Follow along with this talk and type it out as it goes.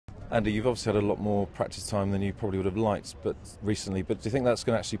Andy, you've obviously had a lot more practice time than you probably would have liked recently, but do you think that's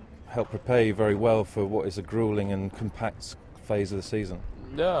going to actually help prepare you very well for what is a gruelling and compact phase of the season?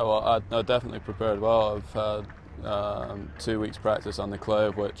 Yeah, well, I definitely prepared well. I've had 2 weeks practice on the clay,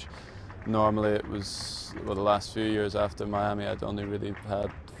 which normally it was, well, the last few years after Miami I'd only really had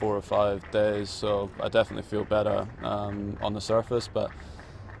 4 or 5 days, so I definitely feel better on the surface, but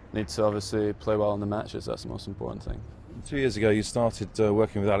need to obviously play well in the matches. That's the most important thing. 2 years ago you started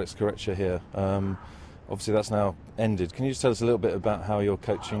working with Alex Corretja here. Obviously that's now ended. Can you just tell us a little bit about how your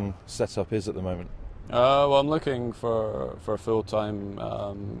coaching setup is at the moment? Well, I'm looking for a full-time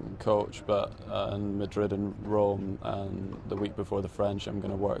coach, but in Madrid and Rome, and the week before the French I'm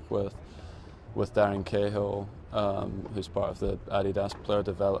going to work with Darren Cahill, who's part of the Adidas player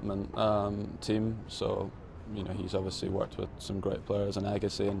development team. So, you know, he's obviously worked with some great players in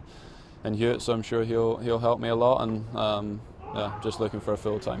Agassi and Hewitt, so I'm sure he'll help me a lot. And yeah, just looking for a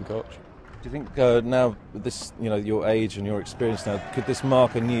full-time coach. Do you think now, this, you know, your age and your experience now, could this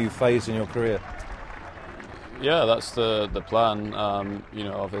mark a new phase in your career? Yeah, that's the plan. You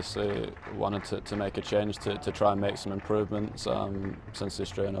know, obviously wanted to make a change to try and make some improvements since the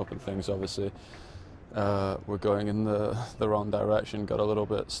Australian Open things obviously were going in the wrong direction, got a little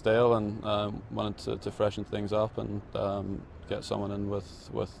bit stale, and wanted to freshen things up and get someone in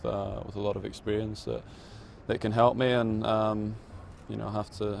with a lot of experience that can help me, and you know, have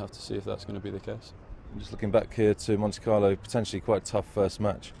to see if that's going to be the case. Just looking back here to Monte-Carlo, potentially quite a tough first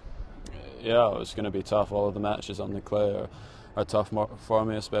match. Yeah, it's going to be tough. All of the matches on the clay are tough for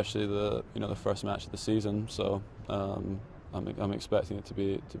me, especially the first match of the season. So I'm expecting it to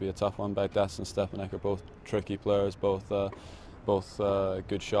be a tough one. Bagdas and Stepanek are both tricky players, both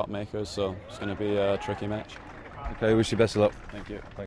good shot makers. So it's going to be a tricky match. Okay, wish you best of luck. Thank you.